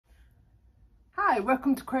Hi,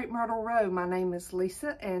 welcome to Crepe Myrtle Row. My name is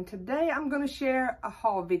Lisa, and today I'm going to share a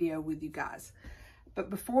haul video with you guys. But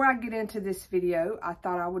before I get into this video, I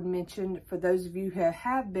thought I would mention, for those of you who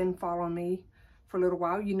have been following me for a little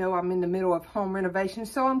while, you know I'm in the middle of home renovation,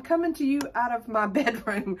 so I'm coming to you out of my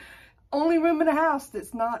bedroom. Only room in the house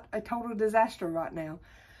that's not a total disaster right now.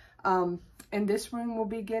 And this room will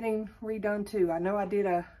be getting redone too. I know I did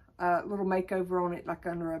a little makeover on it, like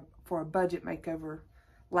for a budget makeover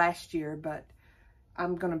last year, but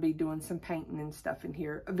I'm going to be doing some painting and stuff in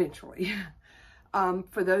here eventually.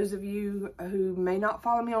 For those of you who may not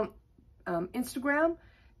follow me on Instagram,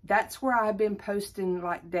 that's where I've been posting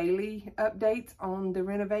like daily updates on the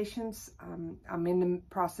renovations. I'm in the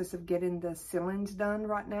process of getting the ceilings done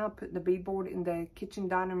right now, putting the beadboard in the kitchen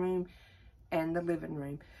dining room and the living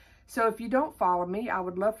room. So if you don't follow me, I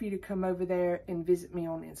would love for you to come over there and visit me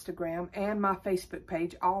on Instagram and my Facebook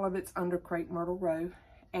page. All of it's under Crepe Myrtle Row.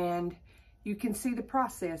 And you can see the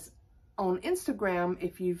process. On Instagram,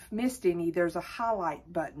 if you've missed any, there's a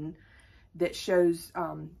highlight button that shows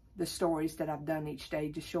the stories that I've done each day,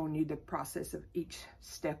 just showing you the process of each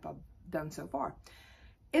step I've done so far.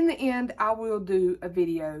 In the end, I will do a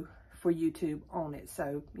video for YouTube on it.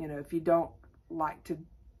 So, you know, if you don't like to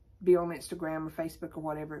be on Instagram or Facebook or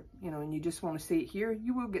whatever, you know, and you just want to see it here,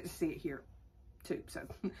 you will get to see it here too. So,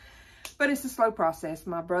 but it's a slow process.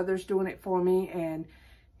 My brother's doing it for me, and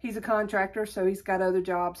he's a contractor, so he's got other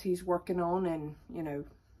jobs he's working on, and, you know,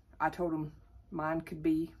 I told him mine could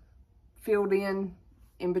be filled in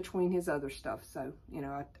between his other stuff. So, you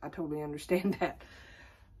know, I totally understand that.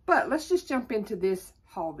 But let's just jump into this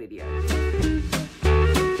haul video. And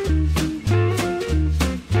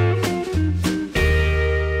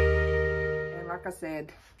like I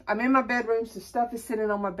said, I'm in my bedroom, so stuff is sitting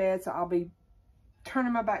on my bed, so I'll be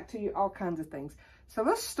turning my back to you, all kinds of things. So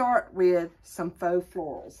let's start with some faux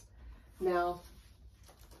florals. Now,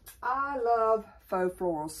 I love faux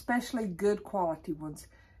florals, especially good quality ones,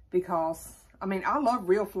 because, I mean, I love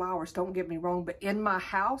real flowers, don't get me wrong, but in my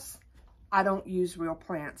house, I don't use real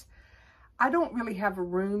plants. I don't really have a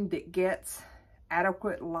room that gets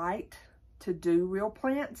adequate light to do real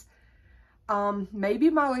plants. Maybe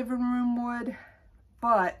my living room would,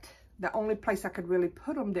 but the only place I could really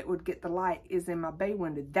put them that would get the light is in my bay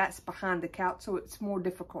window. That's behind the couch, so it's more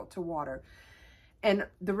difficult to water. And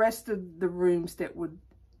the rest of the rooms that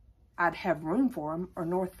I'd have room for them are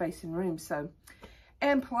north-facing rooms. So,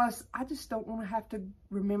 and plus, I just don't want to have to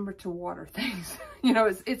remember to water things. You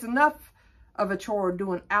know, it's enough of a chore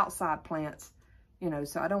doing outside plants, you know,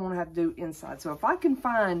 so I don't want to have to do inside. So if I can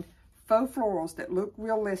find faux florals that look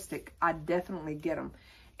realistic, I definitely get them.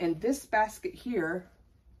 And this basket here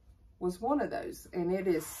was one of those, and it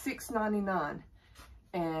is $6.99.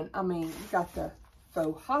 And I mean, you got the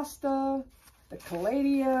faux hosta, the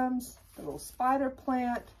caladiums, the little spider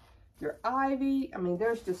plant, your ivy. I mean,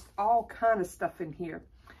 there's just all kind of stuff in here.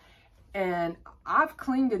 And I've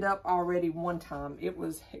cleaned it up already one time. It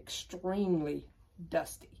was extremely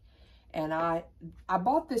dusty. And I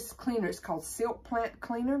bought this cleaner. It's called Silk Plant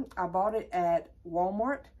Cleaner. I bought it at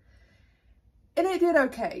Walmart. And it did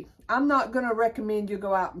okay. I'm not going to recommend you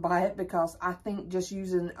go out and buy it, because I think just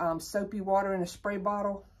using soapy water in a spray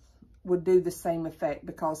bottle would do the same effect,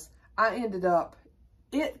 because I ended up,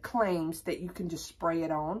 it claims that you can just spray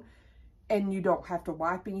it on and you don't have to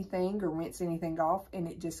wipe anything or rinse anything off, and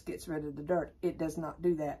it just gets rid of the dirt. It does not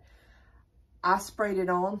do that. I sprayed it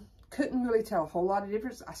on, couldn't really tell a whole lot of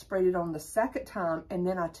difference. I sprayed it on the second time, and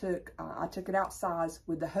then I took it outside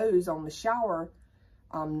with the hose on the shower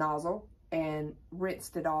nozzle and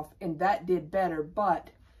rinsed it off, and that did better. But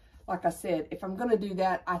like I said, if I'm going to do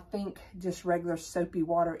that, I think just regular soapy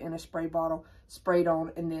water in a spray bottle, sprayed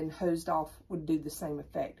on and then hosed off, would do the same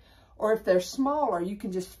effect. Or if they're smaller, you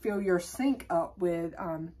can just fill your sink up with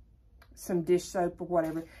some dish soap or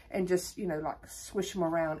whatever, and just, you know, like swish them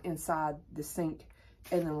around inside the sink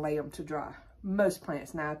and then lay them to dry. Most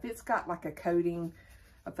plants. Now, if it's got like a coating,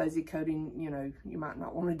 a fuzzy coating, you know, you might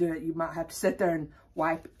not want to do it. You might have to sit there and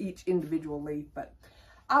wipe each individual leaf. But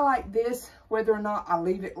I like this. Whether or not I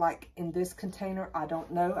leave it like in this container, I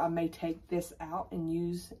don't know. I may take this out and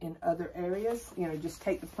use in other areas, you know, just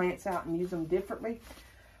take the plants out and use them differently.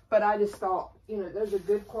 But I just thought, you know, those are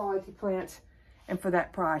good quality plants, and for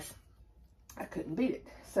that price, I couldn't beat it.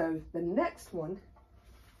 So the next one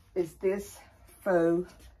is this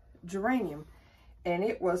faux geranium. And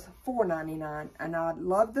it was $4.99, and I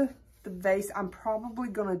love the vase. I'm probably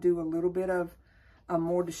going to do a little bit of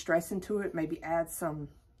more distressing to it, maybe add some,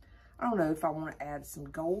 I don't know if I want to add some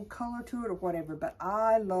gold color to it or whatever, but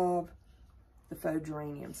I love the faux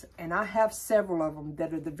geraniums, and I have several of them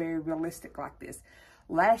that are the very realistic like this.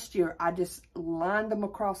 Last year, I just lined them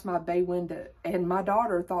across my bay window, and my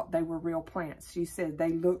daughter thought they were real plants. She said they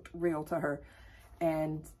looked real to her.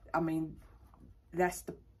 And I mean, that's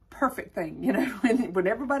the perfect thing, you know, when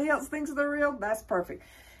everybody else thinks they're real, that's perfect.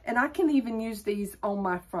 And I can even use these on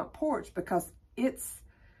my front porch because it's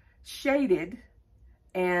shaded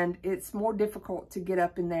and it's more difficult to get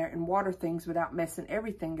up in there and water things without messing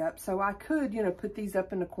everything up. So I could, you know, put these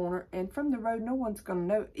up in the corner, and from the road, no one's going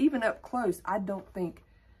to know. Even up close, I don't think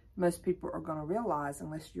most people are going to realize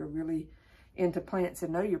unless you're really into plants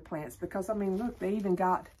and know your plants. Because, I mean, look, they even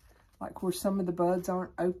got like where some of the buds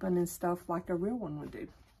aren't open and stuff like a real one would do.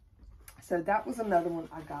 So that was another one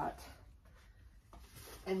I got.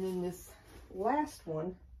 And then this last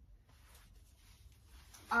one,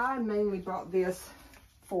 I mainly bought this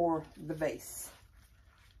for the vase.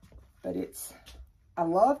 But I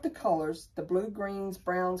love the colors, the blue, greens,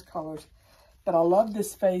 browns colors. But I love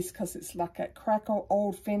this vase because it's like a crackle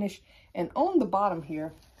old finish. And on the bottom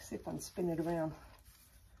here, see if I can spin it around.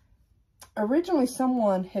 Originally,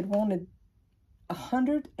 someone had wanted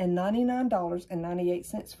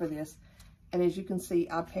 $199.98 for this. And as you can see,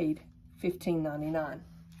 I paid $15.99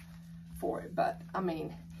 for it. But, I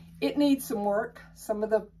mean, it needs some work. Some of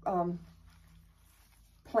the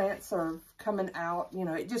plants are coming out. You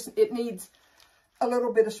know, it needs a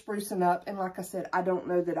little bit of sprucing up. And like I said, I don't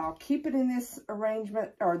know that I'll keep it in this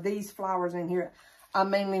arrangement or these flowers in here. I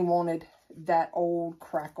mainly wanted that old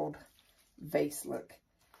crackled vase look.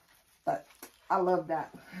 But I love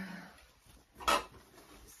that.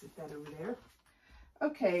 Sit that over there.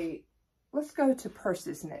 Okay, let's go to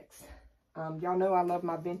purses next. Y'all know I love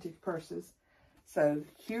my vintage purses. So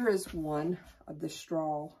here is one of the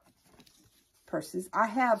straw purses. I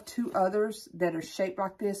have two others that are shaped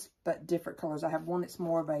like this, but different colors. I have one that's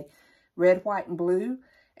more of a red, white, and blue,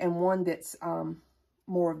 and one that's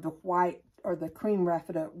more of the white or the cream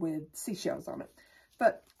raffia with seashells on it.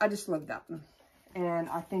 But I just love that one. And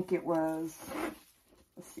I think it was,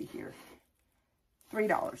 let's see here, $3.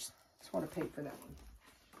 That's what I paid for that one.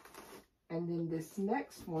 And then this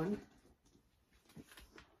next one,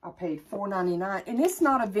 I paid $4.99. And it's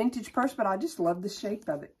not a vintage purse, but I just love the shape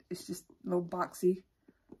of it. It's just a little boxy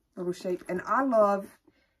little shape. And I love,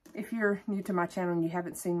 if you're new to my channel and you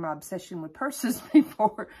haven't seen my obsession with purses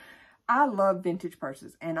before, I love vintage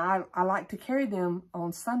purses. And I like to carry them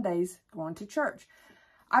on Sundays going to church.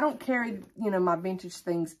 I don't carry, you know, my vintage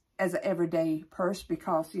things as an everyday purse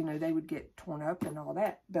because, you know, they would get torn up and all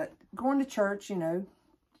that. But going to church, you know,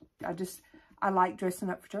 I like dressing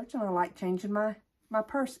up for church, and I like changing my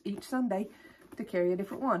purse each Sunday to carry a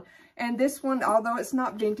different one. And this one, although it's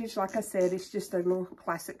not vintage, like I said, it's just a little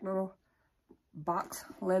classic little box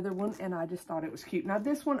leather one, and I just thought it was cute. Now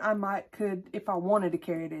this one I could, if I wanted to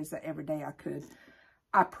carry it as an everyday, I could.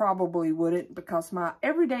 I probably wouldn't, because my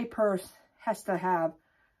everyday purse has to have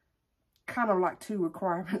kind of like two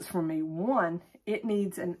requirements for me. One, it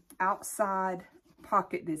needs an outside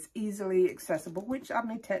pocket that's easily accessible, which, I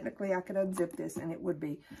mean, technically I could unzip this and it would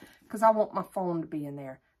be, because I want my phone to be in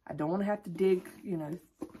there. I don't want to have to dig, you know,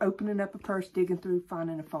 opening up a purse, digging through,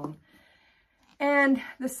 finding a phone. And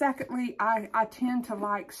the secondly, I tend to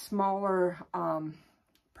like smaller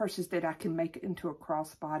purses that I can make it into a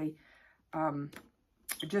crossbody.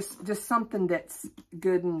 Just something that's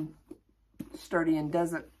good and sturdy and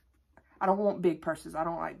doesn't, I don't want big purses. I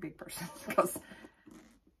don't like big purses because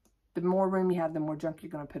the more room you have, the more junk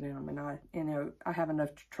you're going to put in them. And I have enough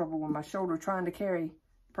trouble with my shoulder trying to carry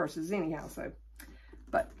purses anyhow. So,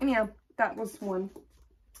 but anyhow, that was one.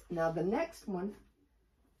 Now the next one,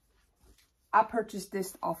 I purchased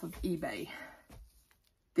this off of eBay.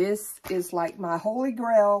 This is like my holy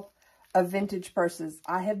grail of vintage purses.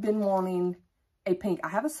 I have been wanting a pink. I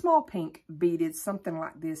have a small pink beaded, something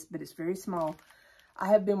like this, but it's very small. I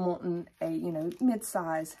have been wanting a, you know,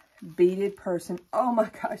 mid-size beaded purse. And oh my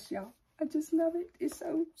gosh, y'all, I just love it. It's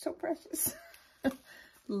so precious.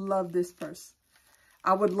 Love this purse.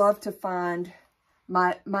 I would love to find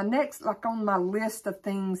my next, like on my list of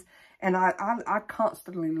things, and I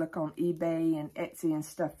constantly look on eBay and Etsy and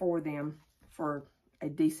stuff for them for a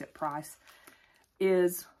decent price,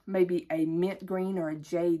 is maybe a mint green or a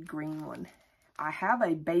jade green one. I have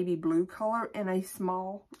a baby blue color in a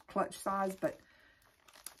small clutch size, but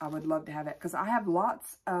I would love to have it because I have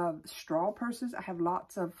lots of straw purses. I have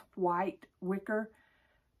lots of white wicker,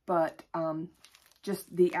 but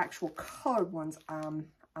just the actual colored ones, I'm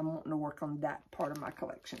wanting to work on that part of my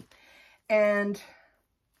collection. And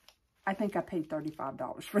I think I paid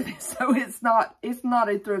 $35 for this, so it's not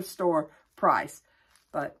a thrift store price.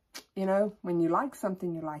 But, you know, when you like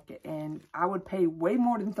something, you like it. And I would pay way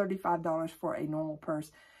more than $35 for a normal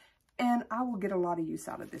purse. And I will get a lot of use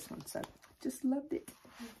out of this one. So just loved it.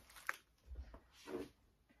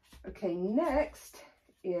 Okay, next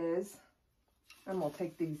is, I'm going to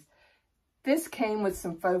take these. This came with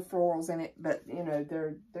some faux florals in it, but you know,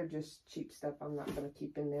 they're just cheap stuff I'm not going to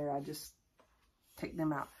keep in there. I just take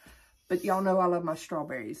them out. But y'all know I love my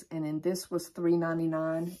strawberries. And then this was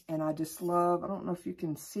 $3.99. And I just love, I don't know if you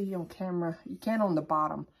can see on camera. You can on the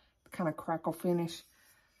bottom, kind of crackle finish.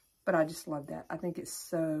 But I just love that. I think it's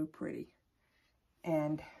so pretty.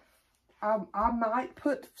 And I might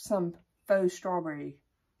put some faux strawberry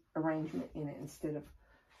arrangement in it instead of,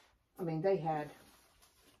 I mean, they had,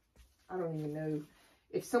 I don't even know,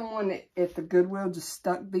 if someone at the Goodwill just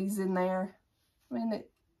stuck these in there, I mean,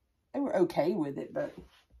 they were okay with it, but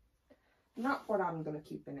not what I'm going to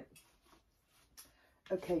keep in it.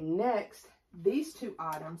 Okay, next, these two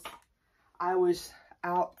items, I was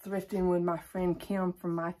out thrifting with my friend Kim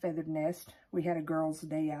from My Feathered Nest. We had a girls'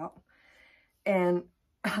 day out. And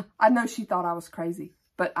I know she thought I was crazy,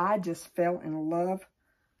 but I just fell in love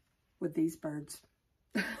with these birds.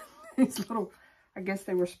 These little, I guess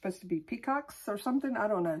they were supposed to be peacocks or something. I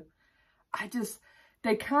don't know.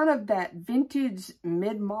 They kind of that vintage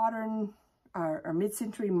mid-modern or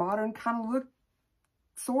mid-century modern kind of look,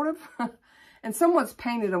 sort of. And someone's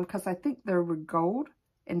painted them because I think they're with gold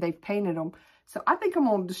and they've painted them. So I think I'm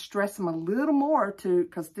going to distress them a little more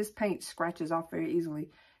because this paint scratches off very easily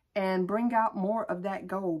and bring out more of that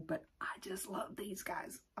gold. But I just love these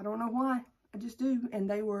guys. I don't know why. I just do. And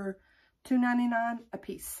they were $2.99 a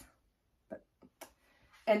piece.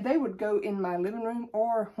 And they would go in my living room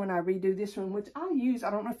or when I redo this room, which I use.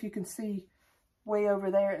 I don't know if you can see way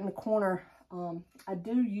over there in the corner. I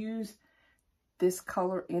do use this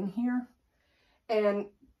color in here. And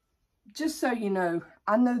just so you know,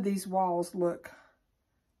 I know these walls look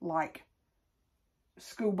like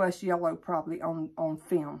school bus yellow probably on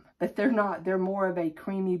film, but they're not. They're more of a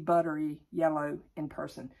creamy, buttery yellow in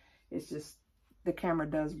person. It's just the camera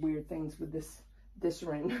does weird things with this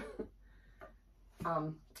room.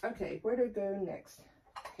 Okay, where to go next?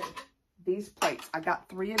 Okay, these plates. I got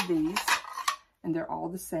 3 of these, and they're all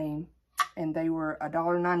the same, and they were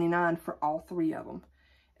 $1.99 for all 3 of them.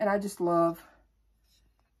 And I just love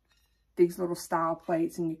these little style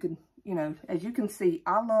plates, and you can, you know, as you can see,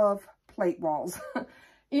 I love plate walls.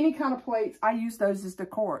 Any kind of plates, I use those as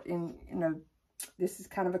decor. And, you know, this is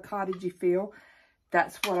kind of a cottagey feel.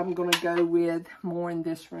 That's what I'm going to go with more in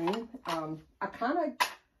this room. I kind of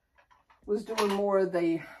was doing more of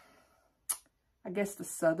the, I guess, the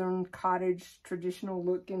southern cottage traditional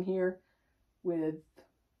look in here with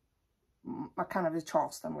a kind of a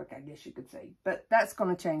Charleston look, I guess you could say. But that's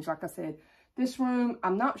going to change, like I said. This room,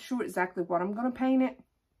 I'm not sure exactly what I'm going to paint it.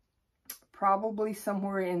 Probably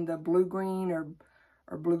somewhere in the blue-green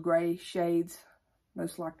or blue-gray shades,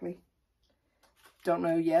 most likely. Don't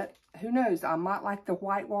know yet. Who knows? I might like the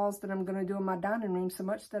white walls that I'm going to do in my dining room so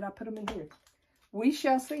much that I put them in here. We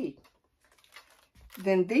shall see.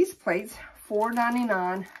 Then these plates,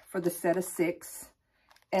 $4.99 for the set of 6.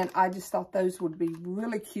 And I just thought those would be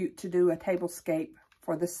really cute to do a tablescape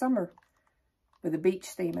for the summer with a beach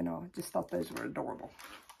theme and all. Just thought those were adorable.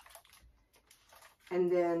 And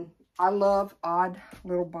then I love odd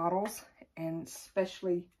little bottles, and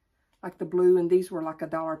especially like the blue, and these were like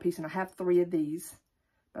 $1 a piece, and I have 3 of these.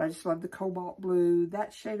 But I just love the cobalt blue,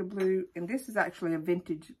 that shade of blue, and this is actually a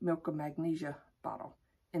vintage Milk of Magnesia bottle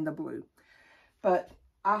in the blue. But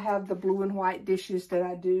I have the blue and white dishes that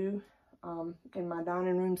I do in my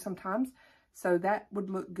dining room sometimes. So that would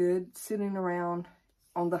look good sitting around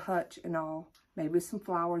on the hutch and all. Maybe with some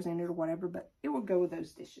flowers in it or whatever, but it will go with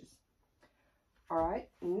those dishes. All right,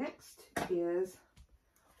 next is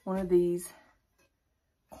one of these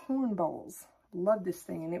corn bowls. Love this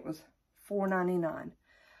thing, and it was $4.99.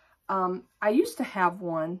 I used to have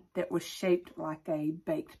one that was shaped like a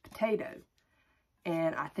baked potato.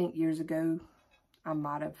 And I think years ago, I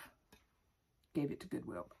might have gave it to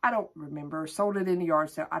Goodwill. I don't remember. Sold it in the yard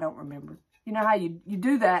sale. I don't remember. You know how you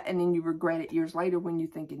do that and then you regret it years later when you're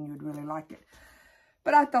thinking you would really like it.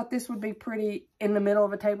 But I thought this would be pretty in the middle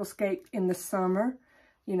of a tablescape in the summer.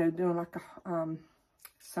 You know, doing like a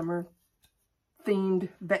summer themed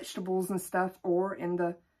vegetables and stuff, or in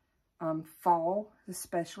the fall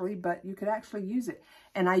especially, but you could actually use it.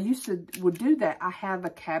 And I would do that. I have a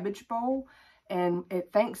cabbage bowl, and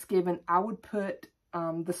at Thanksgiving I would put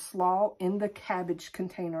the slaw in the cabbage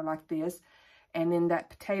container like this, and in that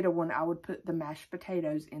potato one I would put the mashed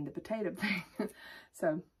potatoes in the potato thing.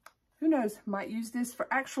 So who knows, might use this for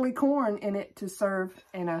actually corn in it to serve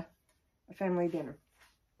in a family dinner.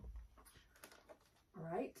 All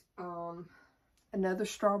right, Another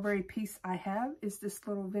strawberry piece I have is this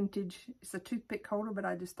little vintage, it's a toothpick holder, but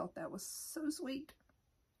I just thought that was so sweet.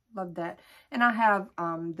 Love that. And I have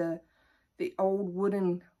the old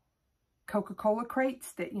wooden Coca-Cola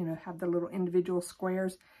crates that, you know, have the little individual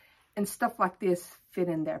squares, and stuff like this fit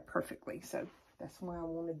in there perfectly. So that's why I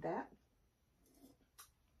wanted that.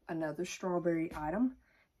 Another strawberry item,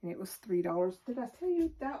 and it was $3. Did I tell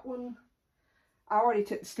you that one? I already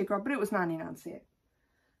took the sticker off, but it was 99¢.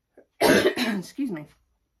 Excuse me.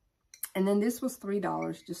 And then this was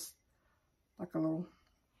 $3, just like a little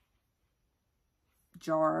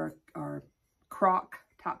jar or crock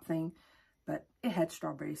type thing, but it had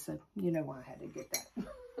strawberries, so you know why I had to get that.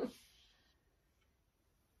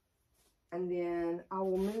 And then I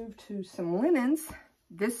will move to some linens.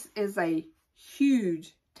 This is a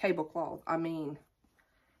huge tablecloth. I mean,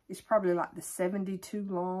 it's probably like the 72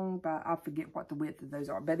 long, but I forget what the width of those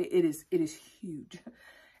are, but it is huge.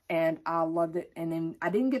 And I loved it. And then I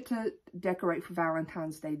didn't get to decorate for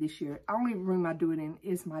Valentine's Day this year. The only room I do it in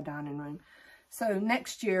is my dining room. So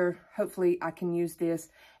next year, hopefully I can use this.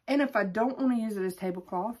 And if I don't want to use it as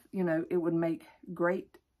tablecloth, you know, it would make great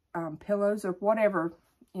pillows or whatever,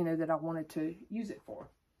 you know, that I wanted to use it for.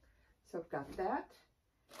 So I've got that.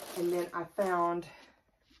 And then I found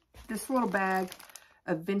this little bag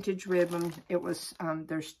of vintage ribbon. It was,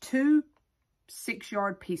 there's 2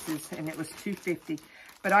 6-yard pieces, and it was $2.50.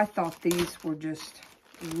 But I thought these were just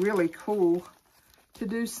really cool to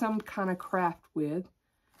do some kind of craft with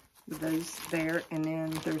those there. And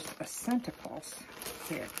then there's a Santa Claus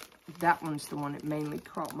head. That one's the one that mainly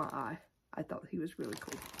caught my eye. I thought he was really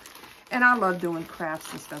cool. And I love doing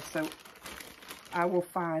crafts and stuff, so I will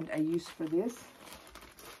find a use for this.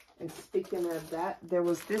 And speaking of that, there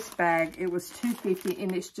was this bag. It was $2.50,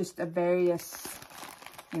 and it's just a various,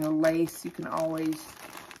 you know, lace you can always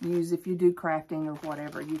use if you do crafting or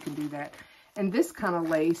whatever. You can do that. And this kind of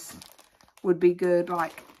lace would be good.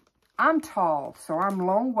 Like, I'm tall, so I'm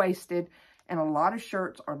long-waisted, and a lot of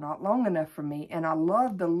shirts are not long enough for me. And I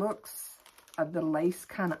love the looks of the lace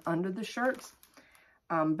kind of under the shirts.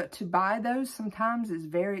 But to buy those sometimes is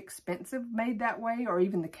very expensive made that way, or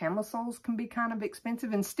even the camisoles can be kind of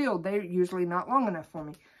expensive, and still they're usually not long enough for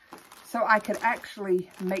me. So I could actually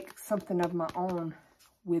make something of my own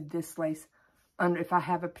with this lace. If I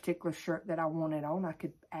have a particular shirt that I want it on, I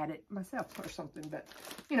could add it myself or something. But,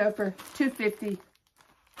 you know, for $2.50,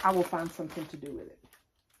 I will find something to do with it.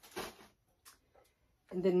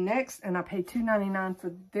 And then next, and I paid $2.99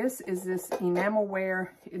 for this, is this enamelware,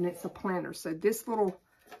 and it's a planter. So this little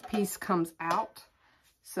piece comes out.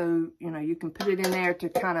 So, you know, you can put it in there to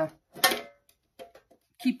kind of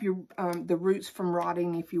keep your the roots from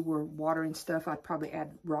rotting. If you were watering stuff, I'd probably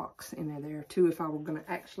add rocks in there too if I were going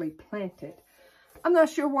to actually plant it. I'm not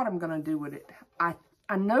sure what I'm going to do with it.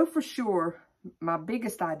 I know for sure my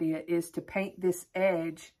biggest idea is to paint this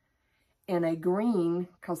edge in a green,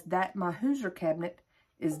 because my Hoosier cabinet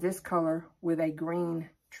is this color with a green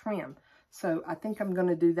trim. So I think I'm going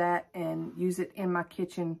to do that and use it in my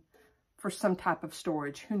kitchen for some type of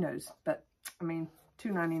storage. Who knows? But, I mean,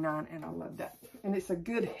 $2.99, and I love that. And it's a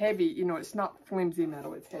good heavy, you know, it's not flimsy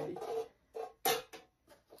metal, it's heavy.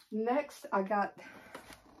 Next, I got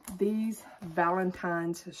these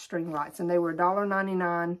Valentine's string lights, and they were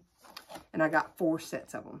 $1.99, and I got 4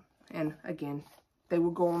 sets of them. And again, they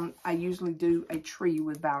will go on, I usually do a tree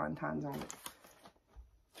with Valentine's on it.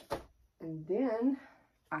 And then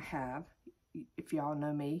I have, if y'all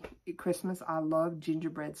know me, at Christmas, I love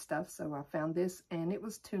gingerbread stuff, so I found this, and it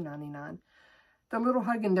was $2.99. The little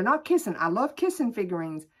hugging, they're not kissing. I love kissing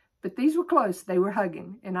figurines, but these were close. They were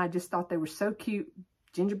hugging, and I just thought they were so cute.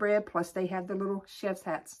 Gingerbread, plus they have the little chef's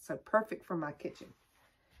hats, so perfect for my kitchen.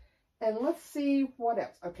 And let's see what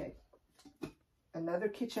else. Okay, another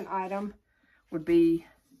kitchen item would be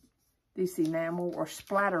this enamel or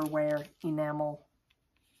splatterware enamel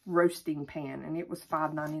roasting pan, and it was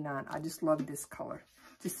 $5.99. I just love this color,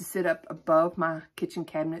 just to sit up above my kitchen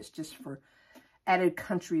cabinets, just for added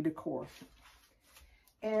country decor.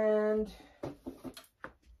 And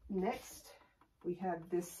next we have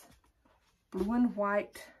this blue and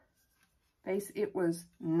white base. It was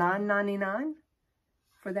 $9.99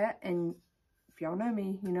 for that, and if y'all know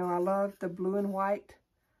me, you know I love the blue and white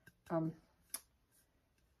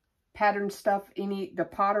pattern stuff, the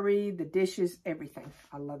pottery, the dishes, everything.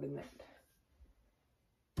 I love that.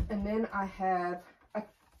 And then I have a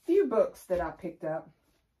few books that I picked up.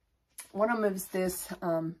 One of them is this,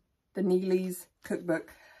 the Neely's cookbook.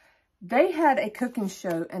 They had a cooking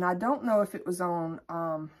show, and I don't know if it was on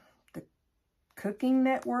the Cooking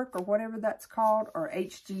Network or whatever that's called, or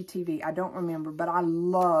HGTV. I don't remember, but I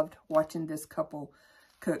loved watching this couple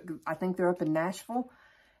cook. I think they're up in Nashville,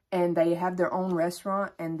 and they have their own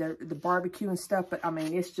restaurant and the barbecue and stuff. But I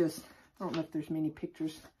mean, it's just, I don't know if there's many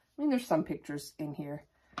pictures. I mean, there's some pictures in here,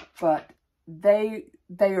 but they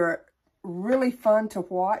are really fun to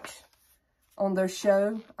watch on their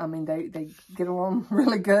show. I mean, they get along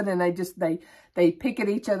really good, and they pick at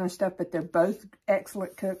each other and stuff, but they're both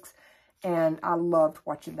excellent cooks, and I loved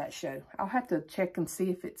watching that show. I'll have to check and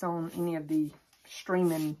see if it's on any of the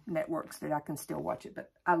streaming networks that I can still watch it,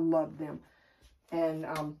 but I love them. And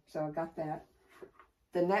so I got that.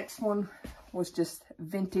 The next one was just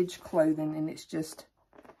vintage clothing, and it's just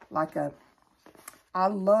like I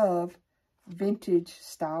love vintage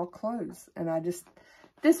style clothes, and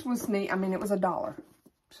this was neat. I mean, it was $1,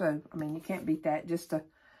 so I mean, you can't beat that. Just to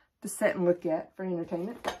sit and look at for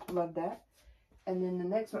entertainment. Love that. And then the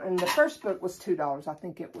next one, and the first book was $2. I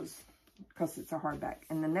think it was because it's a hardback.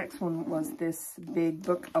 And the next one was this big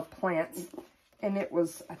book of plants, and it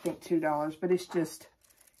was, I think, $2. But it's just,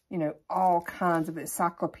 you know, all kinds of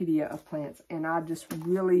encyclopedia of plants. And I just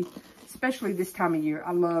really, especially this time of year,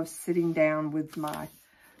 I love sitting down with my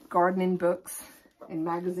gardening books and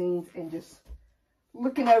magazines and just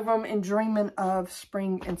looking over them and dreaming of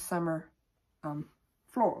spring and summer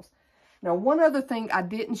florals. Now, one other thing I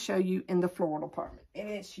didn't show you in the floral department, and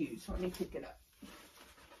it's huge. Let me pick it up.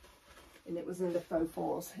 And it was in the faux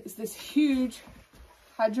florals. It's this huge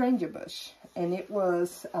hydrangea bush, and it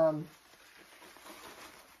was, I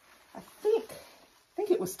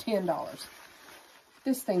think it was $10.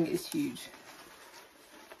 This thing is huge,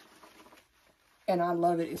 and I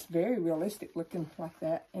love it. It's very realistic looking like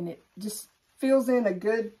that, and it just fills in a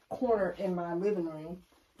good corner in my living room,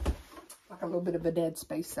 like a little bit of a dead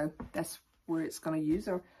space. So that's where it's going to use.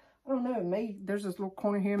 Or I don't know, maybe there's this little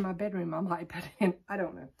corner here in my bedroom I might put it in. I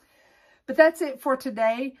don't know. But that's it for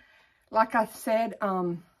today. Like I said,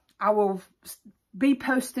 I will be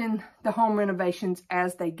posting the home renovations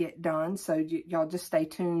as they get done. So y'all just stay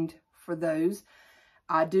tuned for those.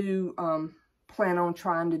 I do plan on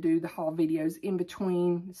trying to do the haul videos in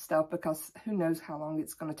between stuff, because who knows how long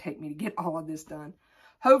it's going to take me to get all of this done.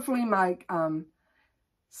 Hopefully my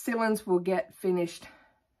ceilings will get finished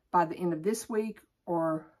by the end of this week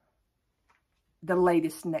or the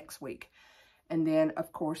latest next week. And then,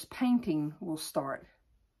 of course, painting will start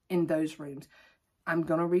in those rooms. I'm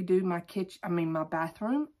going to redo my my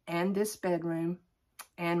bathroom and this bedroom,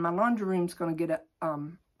 and my laundry room's going to get a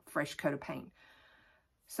fresh coat of paint.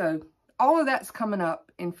 So all of that's coming up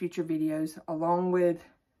in future videos, along with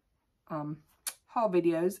haul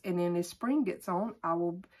videos. And then as spring gets on,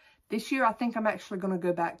 this year I think I'm actually going to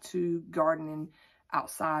go back to gardening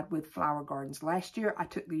outside with flower gardens. Last year I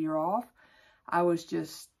took the year off. I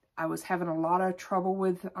was having a lot of trouble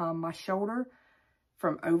with my shoulder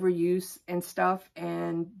from overuse and stuff,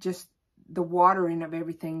 and just the watering of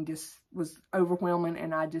everything just was overwhelming,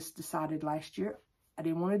 and I just decided last year I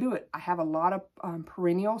didn't want to do it. I have a lot of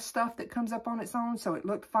perennial stuff that comes up on its own, so it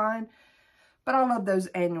looked fine, but I love those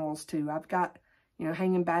annuals too. I've got, you know,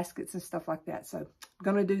 hanging baskets and stuff like that, so I'm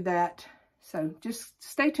going to do that. So just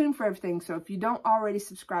stay tuned for everything. So if you don't already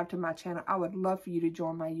subscribe to my channel, I would love for you to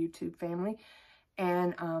join my YouTube family.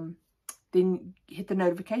 And then hit the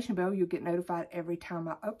notification bell. You'll get notified every time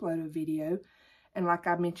I upload a video. And like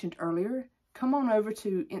I mentioned earlier, come on over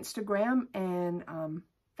to Instagram and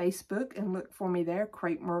Facebook and look for me there,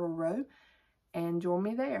 Crepe Myrtle Row, and join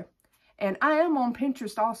me there. And I am on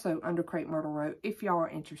Pinterest also under Crepe Myrtle Row if y'all are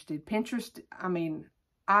interested. Pinterest, I mean,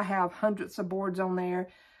 I have hundreds of boards on there.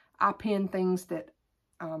 I pin things that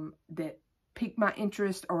that pique my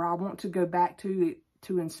interest or I want to go back to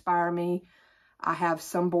inspire me. I have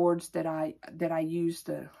some boards that I use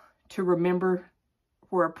to remember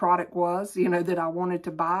where a product was, you know, that I wanted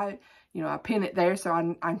to buy. You know, I pin it there so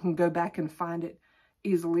I can go back and find it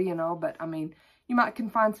easily and all. But I mean, you can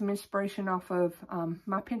find some inspiration off of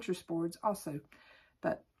my Pinterest boards also.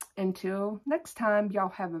 But until next time, y'all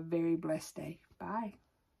have a very blessed day. Bye.